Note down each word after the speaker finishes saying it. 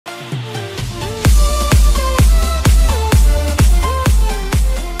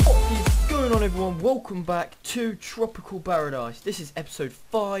welcome back to Tropical Paradise. This is episode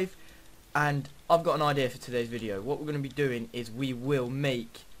 5 and I've got an idea for today's video. What we're going to be doing is we will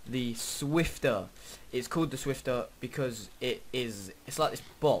make the SIFTER. It's called the SIFTER because it's like this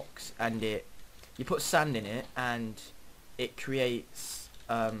box, and you put sand in it and it creates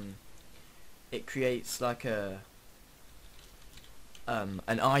like an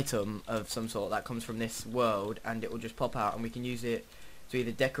item of some sort that comes from this world, and it will just pop out and we can use it to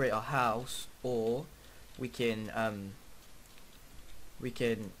either decorate our house, or we can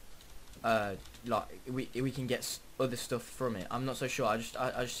get other stuff from it. I'm not so sure. I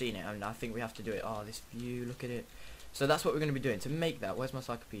just seen it and I think we have to do it. Oh, this view, look at it. So that's what we're going to be doing to make that. Where's my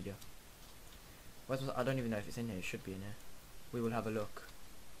encyclopedia? I don't even know if it's in here. It should be in here. We will have a look.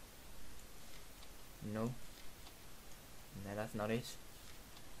 No, that's not it.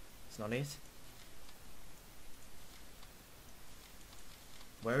 It's not it.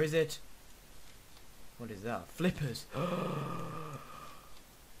 Where is it? What is that? Flippers.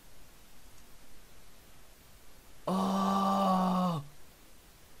 Oh,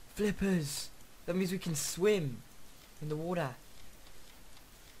 flippers. That means we can swim in the water.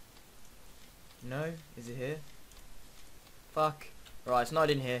 No? Is it here? Fuck. Right, it's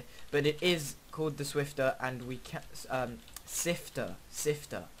not in here, but it is called the SIFTER, and we can sifter,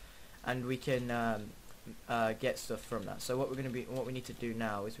 and we can get stuff from that. So what we need to do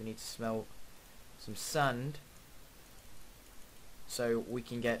now is we need to smell some sand, so we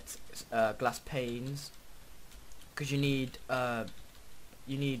can get glass panes. Because you need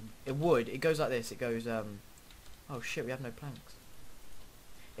wood. It goes like this. It goes oh shit, we have no planks.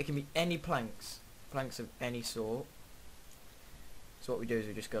 It can be any planks of any sort. So what we do is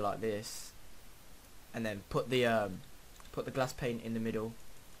we just go like this, and then put the glass pane in the middle,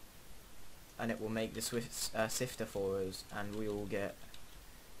 and it will make the SIFTER for us, and we will get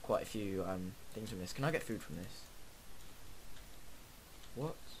quite a few things from this. Can I get food from this?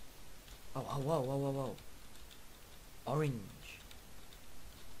 What? Oh, whoa. Orange.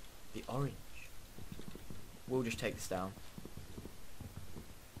 The orange. We'll just take this down.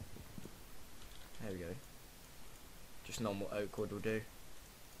 There we go. Just normal oak wood will do.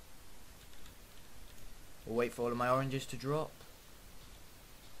 We'll wait for all of my oranges to drop.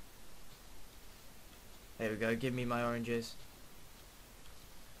 There we go. Give me my oranges.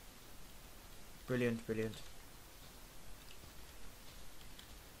 Brilliant.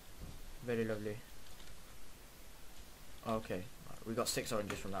 Very lovely. Okay, we got 6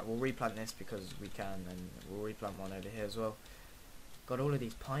 oranges from that. We'll replant this because we can, and we'll replant one over here as well. Got all of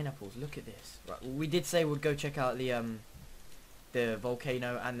these pineapples. Look at this. Right, we did say we'd go check out the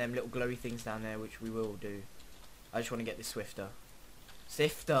volcano and them little glowy things down there, which we will do. I just want to get this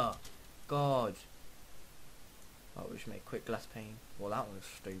SIFTER. God. Oh, we should make quick glass pane. Well, that one was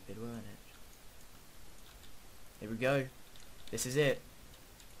stupid, weren't it? Here we go. This is it.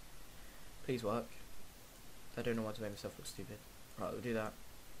 Please work. I don't know why to make myself look stupid. Right, we'll do that.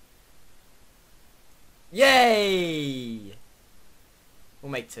 Yay! We'll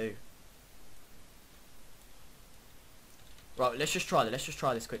make 2. Right, let's just try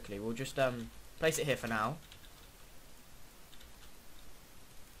this quickly. We'll just place it here for now.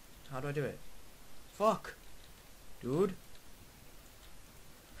 How do I do it? Fuck! Dude.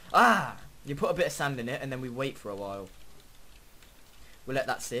 Ah! You put a bit of sand in it and then we wait for a while. We'll let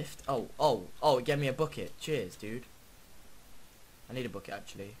that sift. Oh, it gave me a bucket. Cheers, dude. I need a bucket,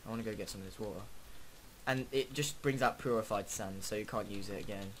 actually. I want to go get some of this water. And it just brings out purified sand, so you can't use it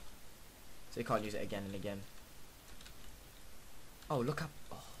again. So you can't use it again and again. Oh, look at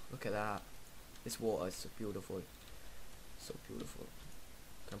that. This water is so beautiful. So beautiful.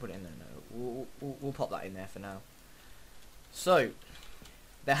 Can I put it in there? No. We'll pop that in there for now. So,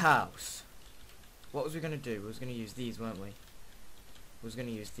 the house. What was we going to do? We was going to use these, weren't we? We was going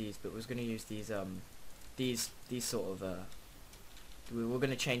to use these, but we was going to use these sort of we were going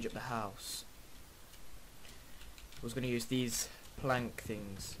to change up the house. I was going to use these plank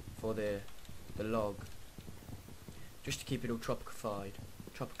things for the log, just to keep it all tropicified.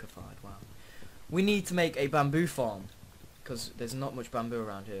 Wow. We need to make a bamboo farm because there's not much bamboo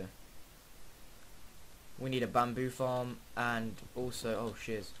around here. We need a bamboo farm, and also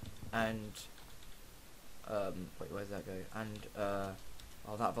shiz, and wait, where's that go? And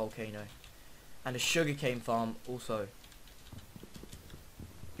oh, that volcano, and a sugarcane farm also,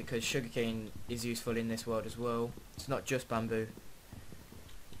 because sugarcane is useful in this world as well. It's not just bamboo.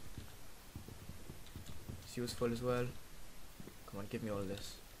 It's useful as well. Come on, give me all of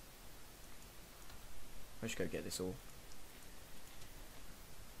this. Let's go get this all.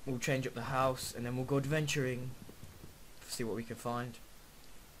 We'll change up the house and then we'll go adventuring. See what we can find.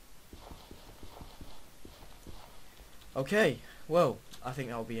 Okay, well, I think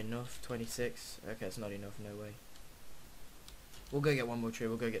that'll be enough. 26. Okay, it's not enough, no way. We'll go get one more tree.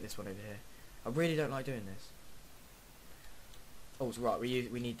 We'll go get this one over here. I really don't like doing this. Oh, it's right. We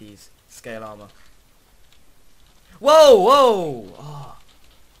need these scale armor. Whoa, whoa! Oh.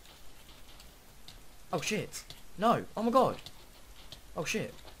 Oh shit! No! Oh my god! Oh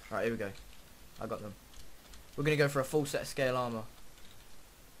shit! Right, here we go. I got them. We're gonna go for a full set of scale armor.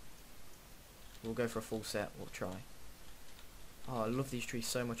 We'll go for a full set. We'll try. Oh, I love these trees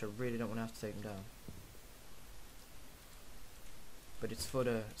so much. I really don't want to have to take them down. But it's for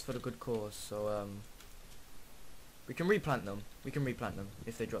the good cause. So we can replant them. We can replant them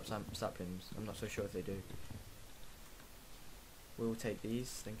if they drop saplings. I'm not so sure if they do. We will take these.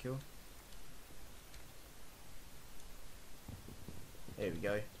 Thank you. There we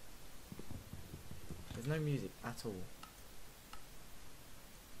go. There's no music at all.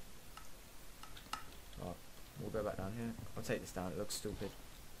 Right, we'll go back down here. I'll take this down. It looks stupid.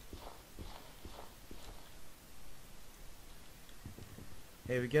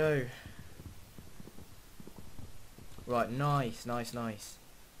 Here we go. Right, nice, nice, nice.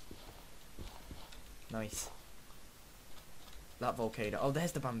 Nice. That volcano. Oh,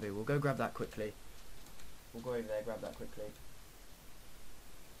 there's the bamboo. We'll go grab that quickly. We'll go over there, grab that quickly.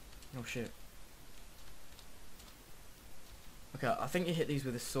 Oh shit. Okay, I think you hit these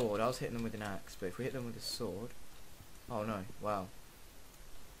with a sword. I was hitting them with an axe, but if we hit them with a sword... Oh no, wow.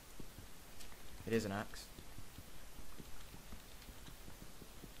 It is an axe.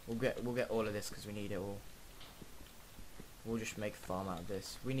 We'll get all of this because we need it all. We'll just make a farm out of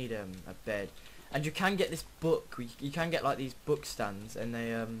this. We need a bed. And you can get this book. You can get like these book stands, and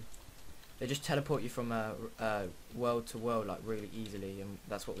they just teleport you from world to world like really easily, and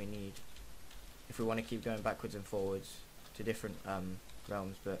that's what we need if we want to keep going backwards and forwards to different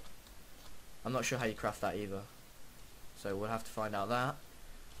realms. But I'm not sure how you craft that either, so we'll have to find out that.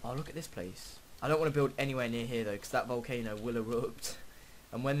 Oh, look at this place. I don't want to build anywhere near here though, because that volcano will erupt,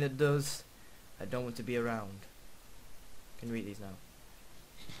 and when it does, I don't want to be around. Can we eat these now?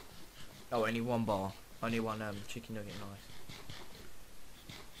 Oh, only one bar. Only one chicken nugget, nice.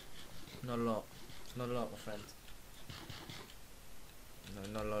 Not a lot. It's not a lot, my friend. No,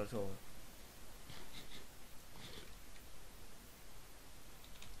 not a lot at all.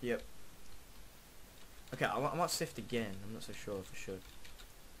 Yep. Okay, I might sift again. I'm not so sure if I should.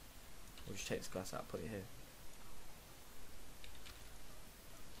 We'll just take this glass out, put it here.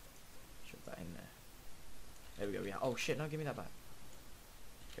 Shove that in there. There we go. We have, oh shit! No, give me that back.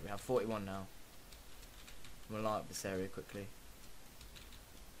 Okay, we have 41 now. I'm gonna light up this area quickly.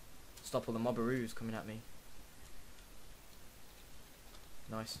 Stop all the mobberoos coming at me.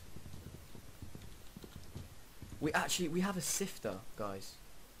 Nice. We have a sifter, guys.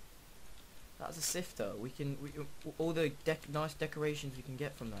 That's a sifter. We all the nice decorations we can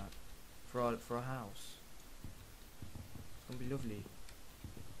get from that for our house. It's gonna be lovely.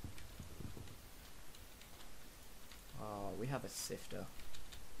 Oh, we have a sifter.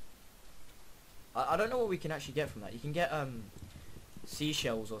 I don't know what we can actually get from that. You can get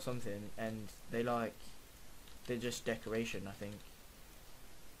seashells or something, and they're just decoration, I think.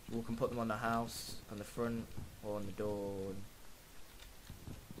 We can put them on the house, on the front, or on the door.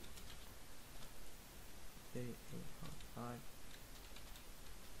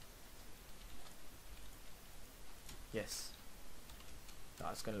 Yes.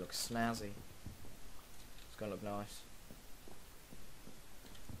 That's gonna look snazzy. It's gonna look nice.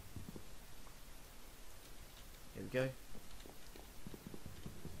 Here we go.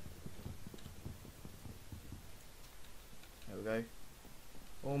 There we go.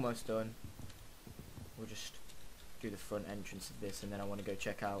 Almost done. We'll just do the front entrance of this, and then I want to go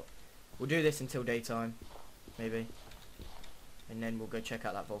check out. We'll do this until daytime, maybe. And then we'll go check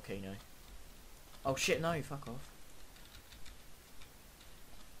out that volcano. Oh shit, no, fuck off.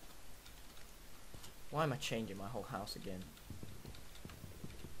 Why am I changing my whole house again?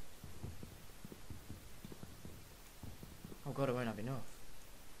 Oh god, I won't have enough.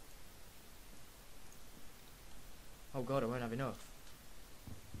 Oh god, I won't have enough.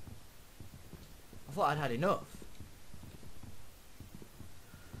 I thought I'd had enough.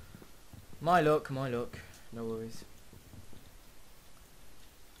 My luck, no worries.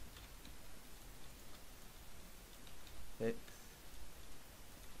 Six.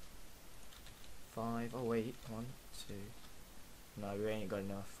 5. Oh wait, 1, 2. No, we ain't got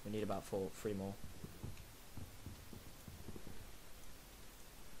enough. We need about 3 more.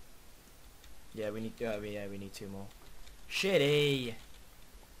 Yeah, we need 2 more. Shitty.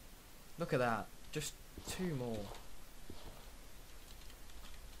 Look at that. Just 2 more.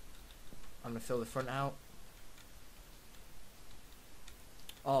 I'm gonna fill the front out.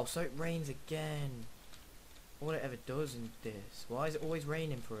 Oh, so it rains again. All it ever does in this. Why is it always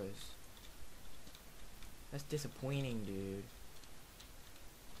raining for us? That's disappointing, dude.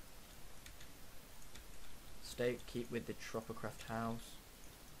 Keep with the Tropicraft house.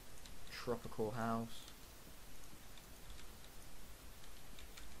 Tropical house.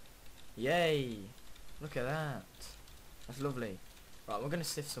 Yay! Look at that. That's lovely. Right, we're gonna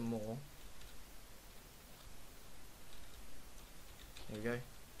sift some more. There we go.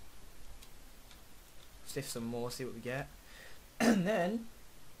 Sift some more, see what we get. And then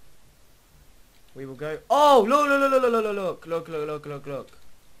we will go. Oh, look, look, look, look, look, look, look, look, look, look, look.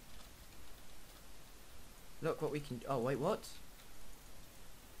 Look what we can. Oh wait, what?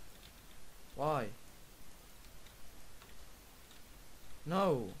 Why?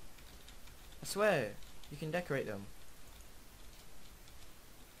 No. I swear, you can decorate them.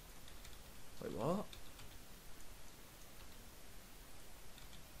 Wait, what?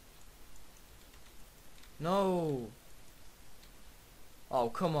 No. Oh,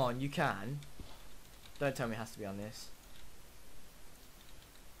 come on, you can. Don't tell me it has to be on this.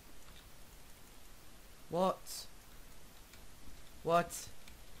 What? What?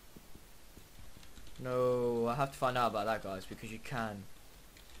 No, I have to find out about that, guys, because you can.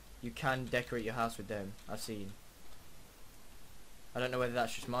 You can decorate your house with them. I've seen. I don't know whether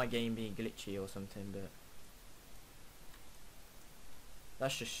that's just my game being glitchy or something, but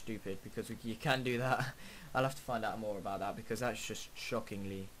that's just stupid because you can do that. I'll have to find out more about that because that's just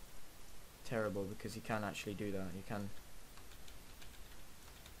shockingly terrible because you can actually do that. You can. I'm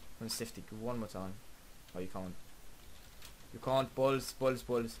gonna sift it one more time. Oh, you can't. You can't. Balls, balls,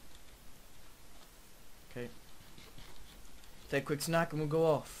 balls. Okay. Take a quick snack and we'll go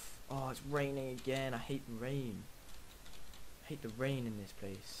off. Oh, it's raining again. I hate the rain. I hate the rain in this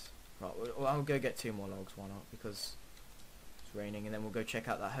place. Right, well, I'll go get 2 more logs. Why not? Because it's raining, and then we'll go check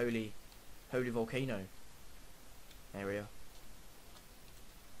out that holy volcano area.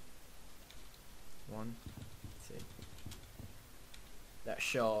 1, 2. That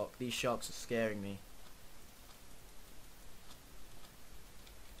shark. These sharks are scaring me.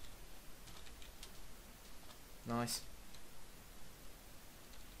 Nice.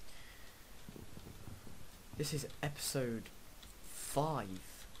 This is episode 5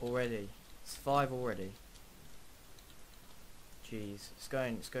 already. It's 5 already. Jeez, it's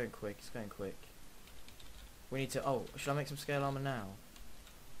going quick. It's going quick. We need to. Oh, should I make some scale armor now?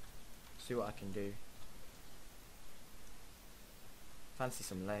 See what I can do. Fancy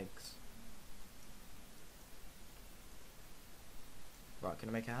some legs. Right, can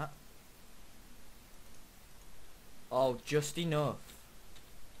I make a hat? Oh, just enough.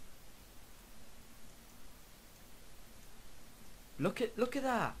 Look at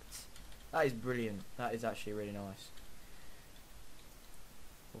that. That is brilliant. That is actually really nice.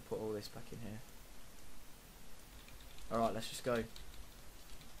 We'll put all this back in here. Alright, let's just go.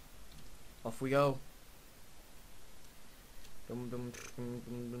 Off we go.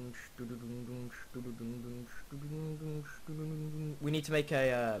 We need to make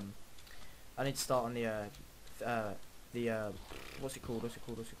a I need to start on the what's it called?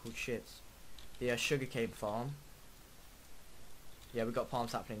 Shit. The sugarcane farm. Yeah, we got palm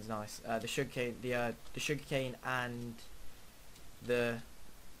saplings, nice. The sugarcane and the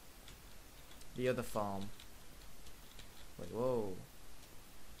other farm. Wait, whoa.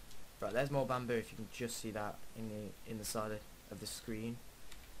 Right, there's more bamboo. If you can just see that in the side of the screen.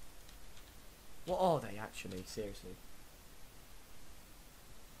 What are they actually? Seriously,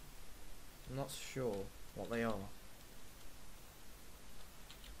 I'm not sure what they are.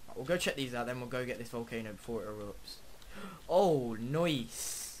 Right, we'll go check these out. Then we'll go get this volcano before it erupts. Oh,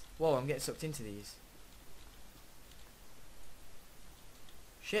 nice. Whoa, I'm getting sucked into these.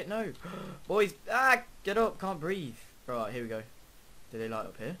 Shit, no. Boys, get up, can't breathe. Right, here we go. Do they light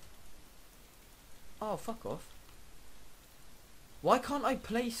up here? Oh, fuck off. Why can't I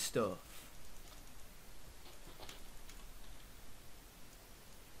place stuff?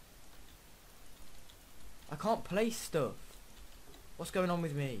 I can't place stuff. What's going on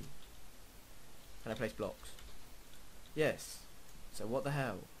with me? Can I place blocks? Yes. So what the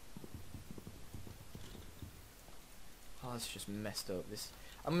hell? Oh, it's just messed up.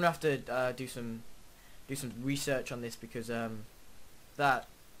 I'm gonna have to do some research on this because that's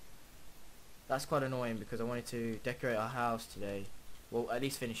quite annoying because I wanted to decorate our house today. Well, at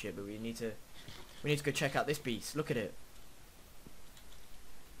least finish it, but we need to go check out this beast. Look at it.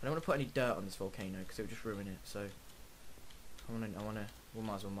 I don't want to put any dirt on this volcano because it would just ruin it. So we might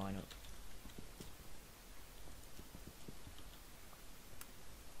as well mine up.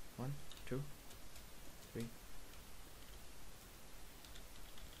 1, 2, 3.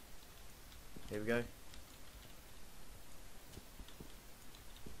 Here we go.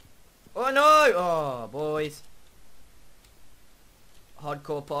 Oh no! Oh, boys.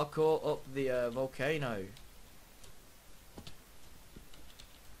 Hardcore parkour up the volcano.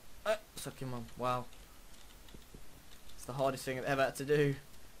 Suck your mum. Wow. It's the hardest thing I've ever had to do.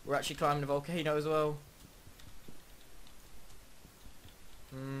 We're actually climbing the volcano as well.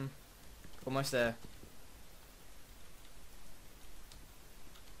 Almost there.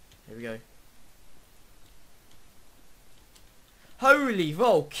 Here we go. Holy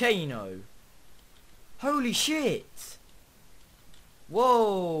volcano! Holy shit!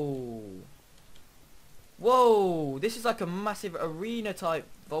 Whoa! Whoa! This is like a massive arena type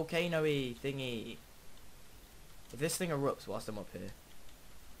volcano-y thingy. If this thing erupts whilst I'm up here,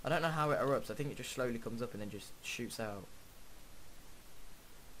 I don't know how it erupts. I think it just slowly comes up and then just shoots out.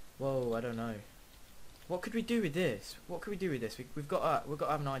 Whoa! I don't know. What could we do with this? What could we do with this? We've got to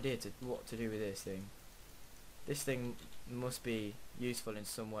have an idea to what to do with this thing. This thing must be useful in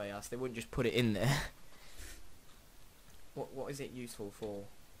some way, else they wouldn't just put it in there. What is it useful for?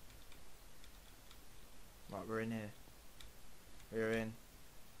 Right, we're in here. We're in.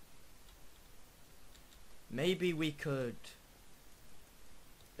 Maybe we could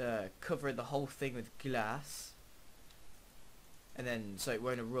cover the whole thing with glass, and then so it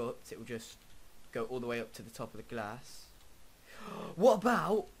won't erupt. It will just go all the way up to the top of the glass. What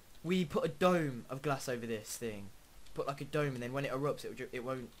about we put a dome of glass over this thing? Put like a dome, and then when it erupts, it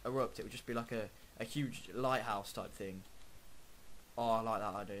won't erupt. It will just be like a huge lighthouse type thing. Oh, I like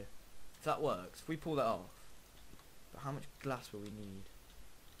that idea. If that works, if we pull that off. But how much glass will we need?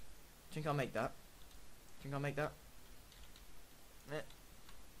 Do you think I'll make that? Do you think I'll make that?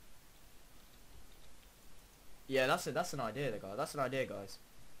 Yeah, that's an idea, guys. That's an idea, guys.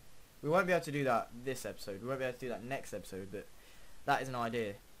 We won't be able to do that this episode. We won't be able to do that next episode, but that is an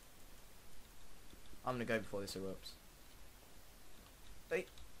idea. I'm gonna go before this erupts. Hey.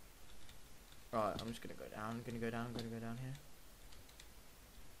 Right, I'm just gonna go down. I'm gonna go down here.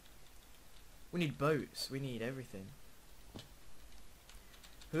 We need boats. We need everything.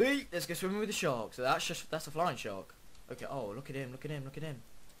 Hey, let's go swimming with the shark. So that's a flying shark. Okay. Oh, look at him. Look at him. Look at him.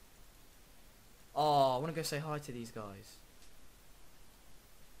 Oh, I want to go say hi to these guys.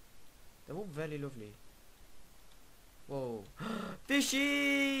 They're all very lovely. Whoa.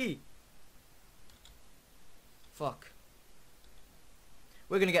 Fishy! Fuck.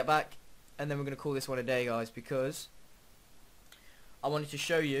 We're going to get back, and then we're going to call this one a day, guys, because I wanted to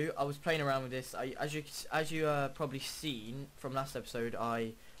show you. I was playing around with this. As you probably seen from last episode,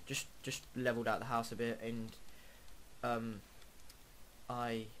 I just leveled out the house a bit, and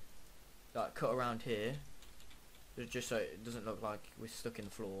I like cut around here just so it doesn't look like we're stuck in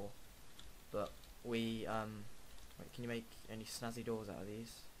the floor. But we wait, can you make any snazzy doors out of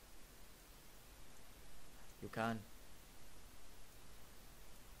these? You can.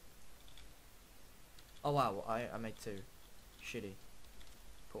 Oh wow, I made two. Shitty.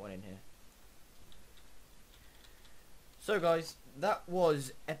 Put one in here. So guys, that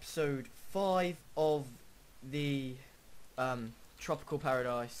was episode 5 of the tropical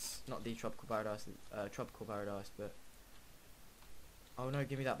paradise. Not the tropical paradise, tropical paradise, but oh no,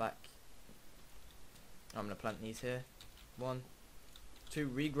 give me that back. I'm gonna plant these here. 1, 2,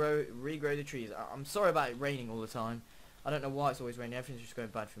 regrow the trees. I'm sorry about it raining all the time. I don't know why it's always raining. Everything's just going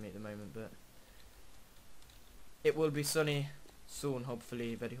bad for me at the moment, but it will be sunny soon,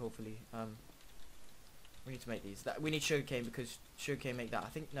 hopefully, very hopefully. We need to make these. We need sugarcane because sugarcane make that. I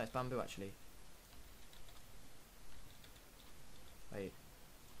think no, it's bamboo actually. Wait.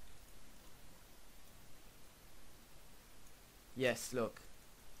 Yes, look.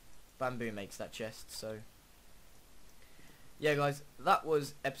 Bamboo makes that chest, so yeah guys, that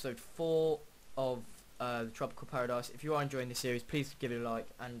was episode 4 of the Tropical Paradise. If you are enjoying this series, please give it a like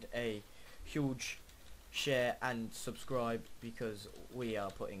and a huge share and subscribe, because we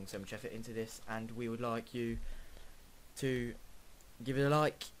are putting so much effort into this and we would like you to give it a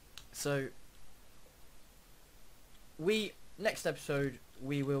like. So next episode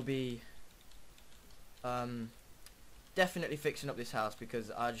we will be definitely fixing up this house,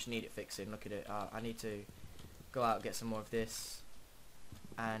 because I just need it fixing. Look at it. I need to go out and get some more of this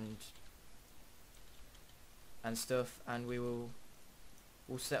and stuff, and we'll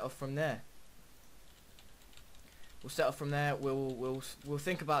set off from there. We'll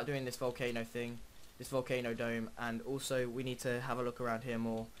think about doing this volcano thing, this volcano dome, and also we need to have a look around here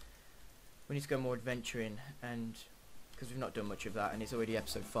more. We need to go more adventuring, and because we've not done much of that, and it's already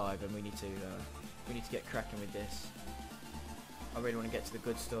episode 5, and we need to get cracking with this. I really want to get to the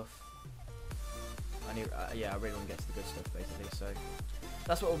good stuff. Yeah, I really want to get to the good stuff, basically. So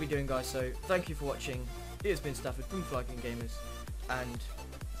that's what we'll be doing, guys. So thank you for watching. It has been Stafford from Flying Gamers, and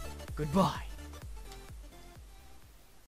goodbye.